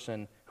the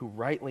person who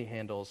rightly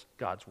handles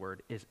God's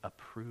word is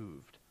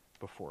approved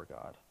before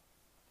God.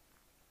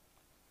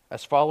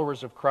 As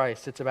followers of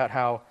Christ, it's about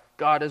how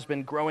God has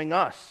been growing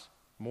us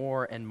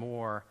more and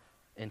more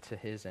into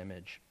his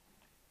image.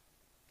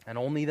 And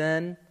only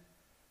then,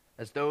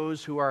 as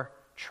those who are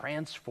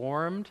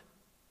transformed,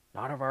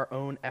 not of our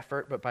own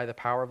effort, but by the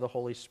power of the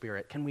Holy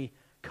Spirit, can we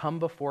come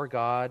before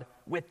God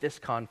with this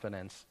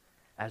confidence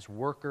as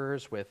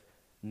workers with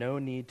no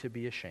need to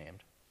be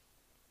ashamed,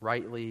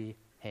 rightly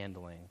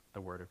handling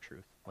the word of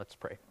truth. Let's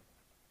pray.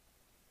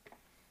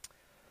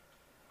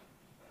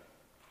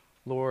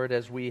 Lord,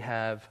 as we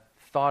have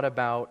thought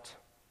about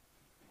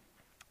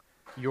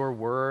your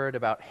word,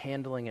 about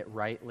handling it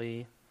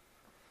rightly,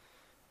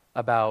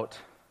 about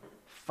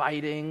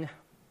fighting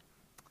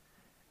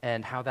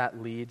and how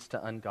that leads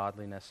to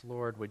ungodliness,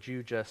 Lord, would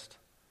you just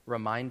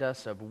remind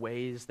us of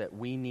ways that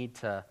we need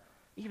to,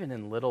 even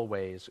in little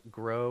ways,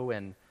 grow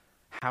in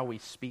how we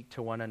speak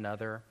to one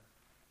another,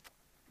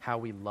 how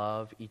we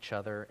love each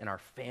other in our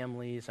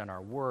families and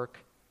our work,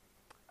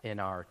 in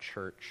our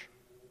church.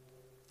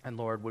 And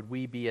Lord, would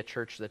we be a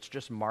church that's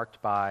just marked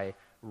by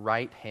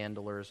right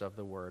handlers of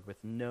the word with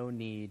no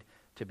need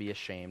to be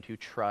ashamed, who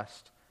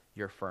trust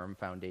your firm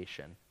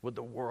foundation? Would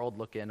the world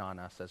look in on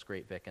us as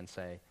Great Vic and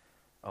say,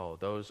 oh,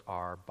 those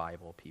are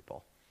Bible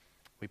people?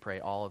 We pray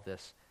all of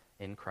this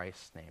in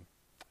Christ's name.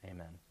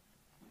 Amen.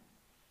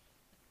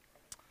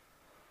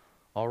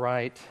 All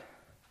right.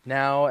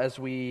 Now, as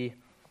we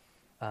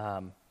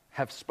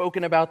have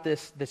spoken about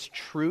this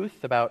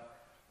truth, about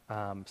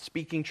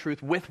speaking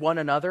truth with one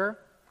another,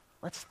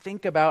 let's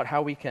think about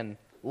how we can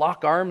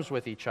lock arms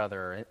with each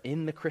other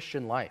in the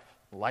Christian life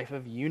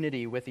of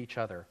unity with each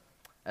other,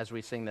 as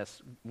we sing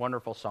this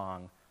wonderful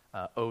song,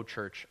 O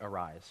Church,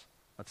 Arise.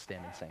 Let's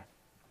stand and sing.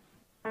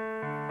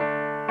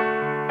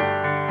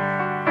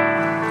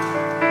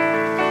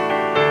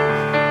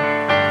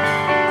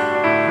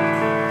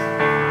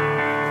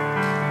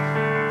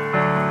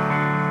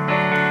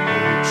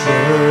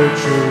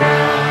 Church,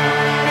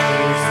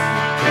 arise,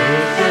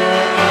 put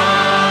your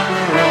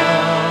armor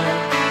on,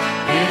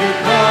 hear the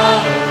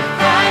call of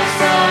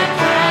Christ our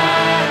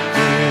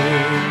captain.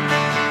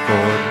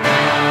 For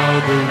now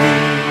the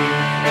weak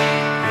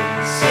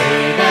can say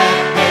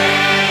that they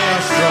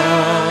are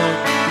strong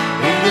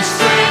in the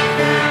strength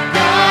that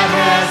God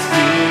has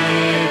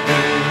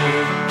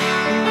given.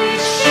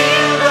 With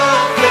shield of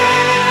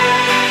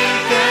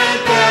faith and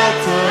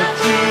belt of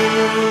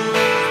truth,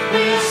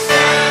 we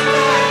stand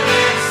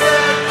against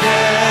the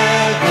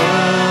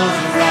devil's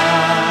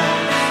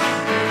rise.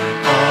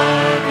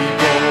 Army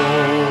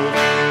bold,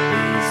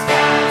 whose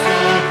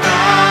battle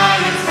cry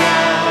is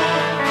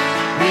loud,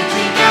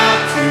 reaching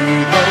out to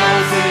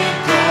those in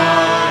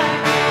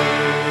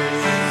darkness.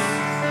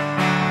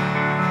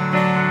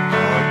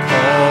 Our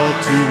call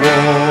to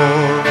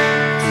war,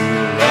 to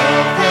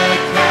love the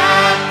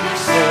captive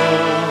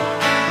soul,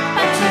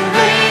 but to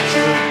rage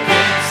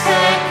against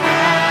the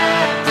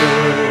captor.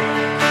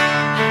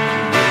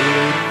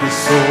 With the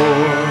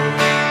sword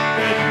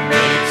that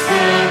makes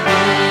the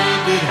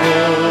wounded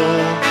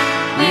whole,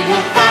 we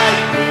will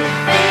fight with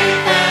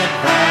faith and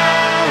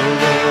valor.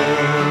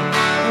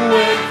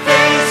 When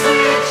faced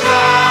with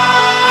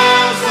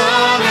trials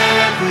on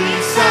every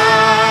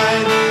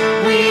side,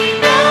 we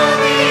know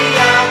the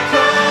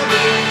outcome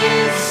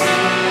is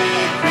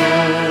secure,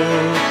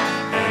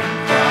 and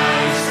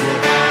Christ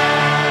will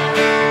have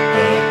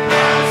the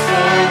prize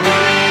for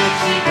which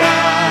He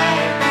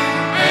died,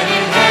 an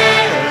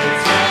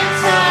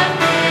inheritance of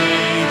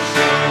nations.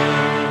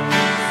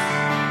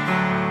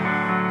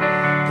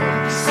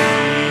 Come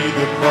see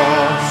the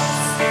cross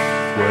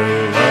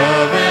where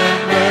love and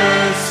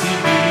mercy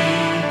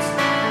meet,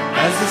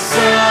 as the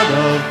Son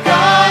of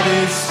God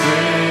is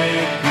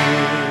stricken.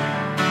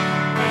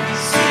 And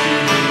see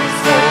His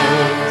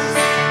foes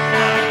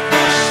lie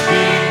crushed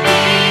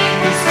beneath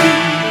His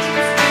feet,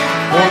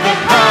 for the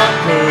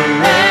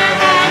conqueror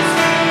has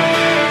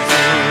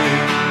risen.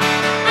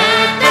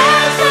 And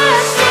as the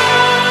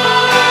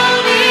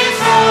stone is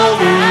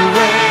rolled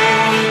away,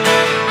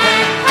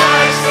 and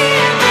Christ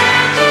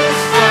emerges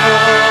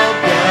from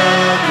the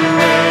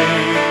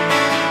grave,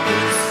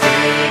 His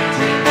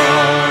victory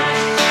march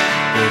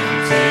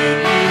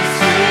continues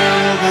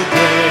till the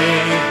day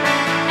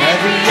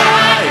every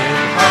eye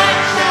and heart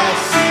shall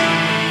see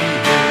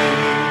Him.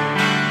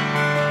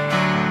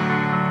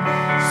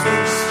 So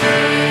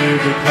spare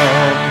to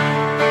come,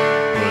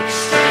 put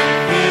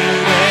strength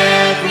in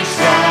every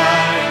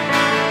stride,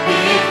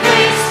 give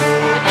grace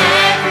for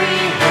every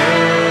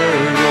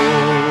hurdle,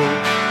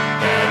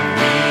 that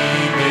we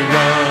may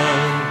run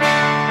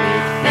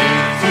with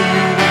faith to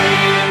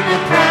win the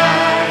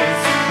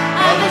prize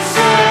of a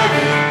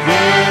servant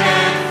good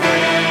and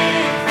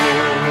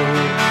faithful.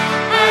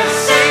 As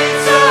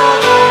saints of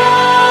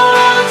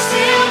old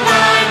still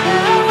line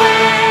the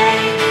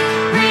way,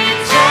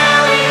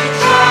 retelling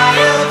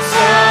triumphs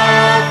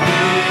of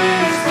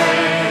His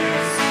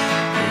grace.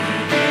 We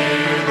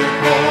hear the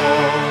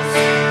calls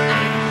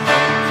and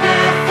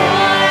hunger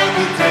for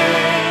the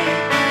day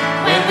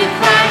when with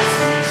Christ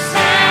we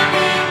stand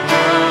in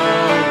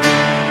glory.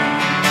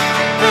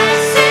 The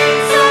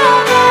saints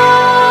of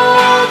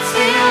old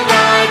still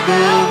light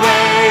the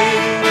way,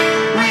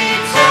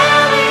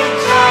 retelling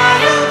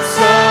triumphs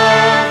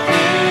of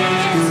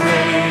His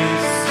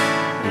grace.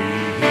 We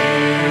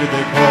hear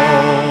the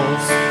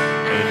calls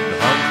and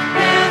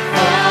hunger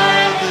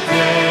for the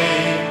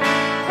day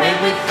when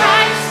with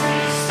Christ we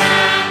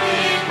stand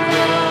in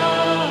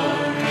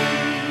glory.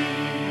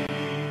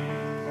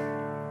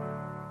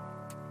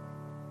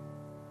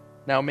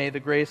 Now may the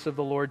grace of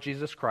the Lord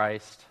Jesus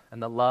Christ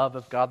and the love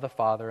of God the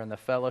Father and the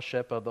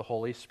fellowship of the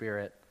Holy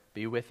Spirit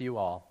be with you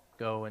all.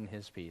 Go in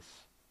His peace.